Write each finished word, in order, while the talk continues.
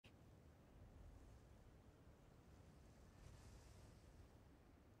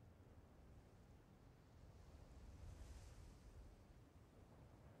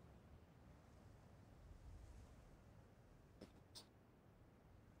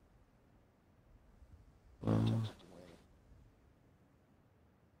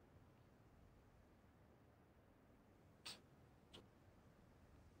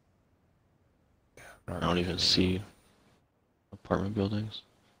I don't even see apartment buildings.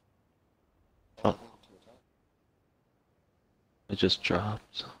 Oh, it just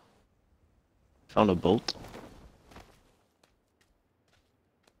dropped. Found a bolt.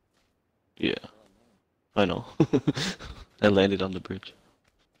 Yeah, I know. I landed on the bridge.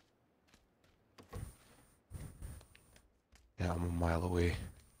 Yeah, I'm a mile away.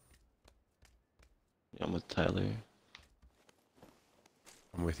 Yeah, I'm with Tyler.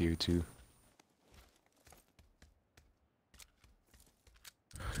 I'm with you too.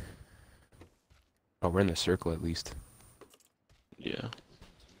 Oh, we're in the circle at least. Yeah.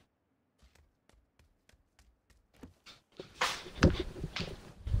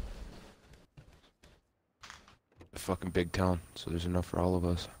 A fucking big town, so there's enough for all of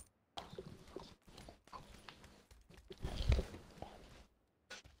us.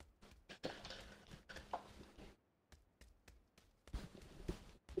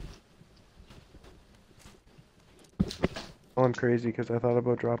 I'm crazy because I thought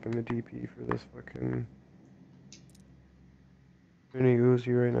about dropping the DP for this fucking mini Uzi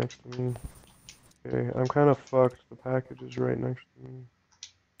right next to me. Okay, I'm kind of fucked. The package is right next to me.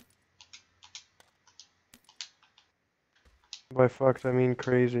 By fucked, I mean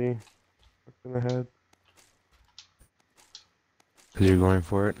crazy. Fucked in the head. Cause you're going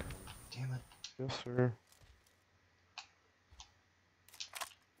for it. Damn it. Yes, sir.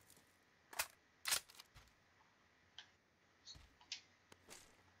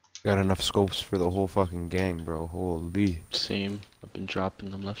 Got enough scopes for the whole fucking gang, bro. Holy. Same. I've been dropping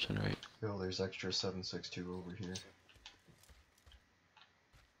them left and right. Yo, there's extra 762 over here.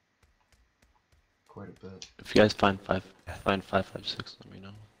 Quite a bit. If you guys find 556, let me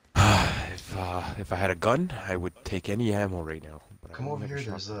know. If I had a gun, I would take any ammo right now. But Come I over only have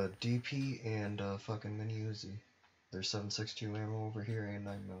here, there's shotgun. a DP and a fucking mini Uzi. There's 762 ammo over here and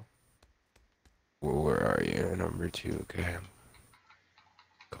 9mm. Where are you? Number 2. Okay, I'm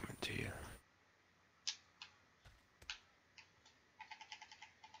coming to you.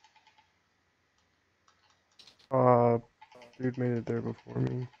 Dude made it there before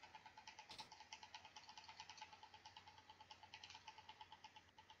me.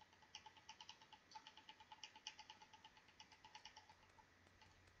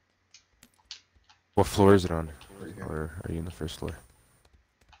 What floor is it on? Right here. Or are you in the first floor?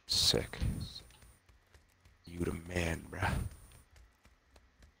 Sick. You the man, bruh.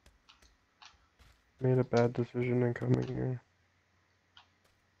 Made a bad decision in coming here.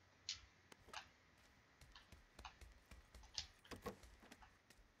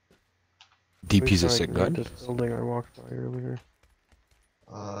 DP's a At least sick now I can gun. get this building I walked by earlier.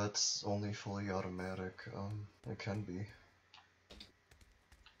 It's only fully automatic. It can be.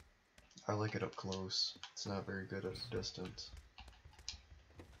 I like it up close. It's not very good at a distance.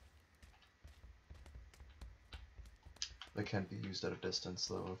 It can be used at a distance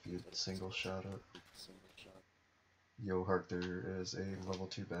though if you single shot it. Yo, Hart, there is a level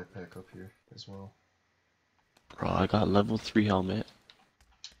 2 backpack up here as well. Bro, I got level 3 helmet.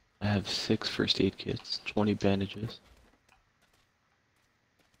 I have 6 first aid kits, 20 bandages.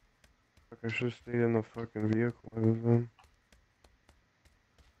 Fuck, I should have stayed in the fucking vehicle I was in.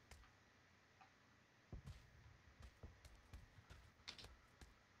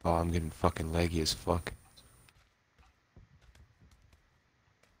 Oh, I'm getting fucking leggy as fuck.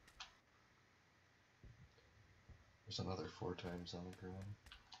 There's another 4 times on the ground.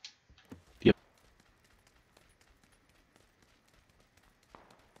 Yep.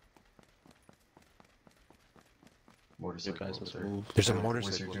 You Motorcycle guys, up let's there. move. There's a Where's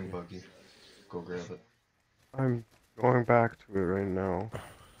motorcycle your dune here. buggy? Go grab it. I'm going back to it right now.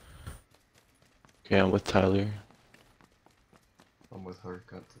 Okay, I'm with Tyler. I'm with Hart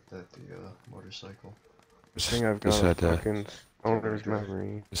at the motorcycle. I think I've This got a had fucking owner's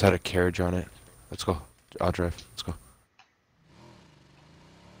memory. this had a carriage on it. Let's go. I'll drive. Let's go.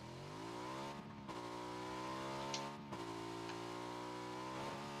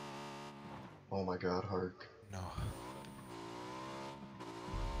 Oh my god, Hart. No.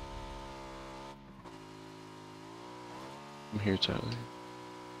 I'm here, Tyler.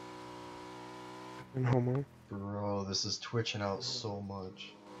 In homo. Bro, this is twitching out so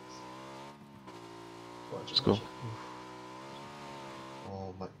much. Watch Let's it, go. watch it.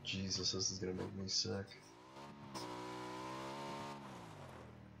 Oh my Jesus, this is gonna make me sick.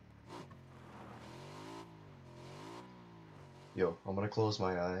 Yo, I'm gonna close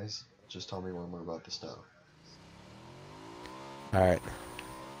my eyes. Just tell me when we're about to stop. Alright.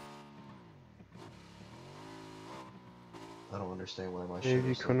 I don't understand why my shit Maybe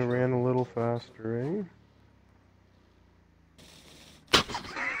you is so couldn't have ran a choppy. little faster, eh?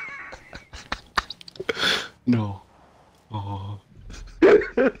 No. Oh.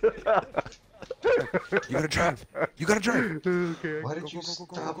 You gotta drive. You gotta drive. Okay. Why did you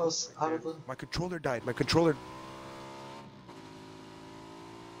stop us out of the... My controller died. My controller.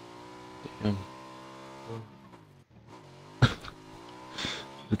 Damn.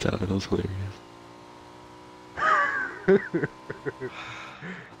 That was hilarious.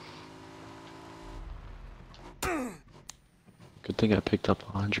 Good thing I picked up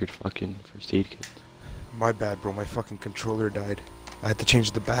 100 fucking first aid kits. My bad, bro. My fucking controller died. I had to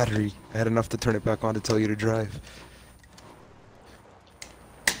change the battery. I had enough to turn it back on to tell you to drive.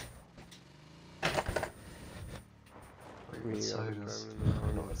 Me, I was Side driving is... in the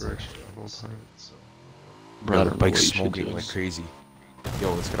I know wrong it's direction actually the on whole the side, time. so... Bro, I The don't know bike's what you should smoking do. like crazy.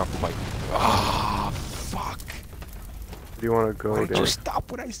 Yo, let's get off the bike. Ah, fuck. Do you want to go, Why did Dave? you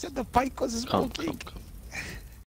stop when I said the bike was Come, smoking? come, come.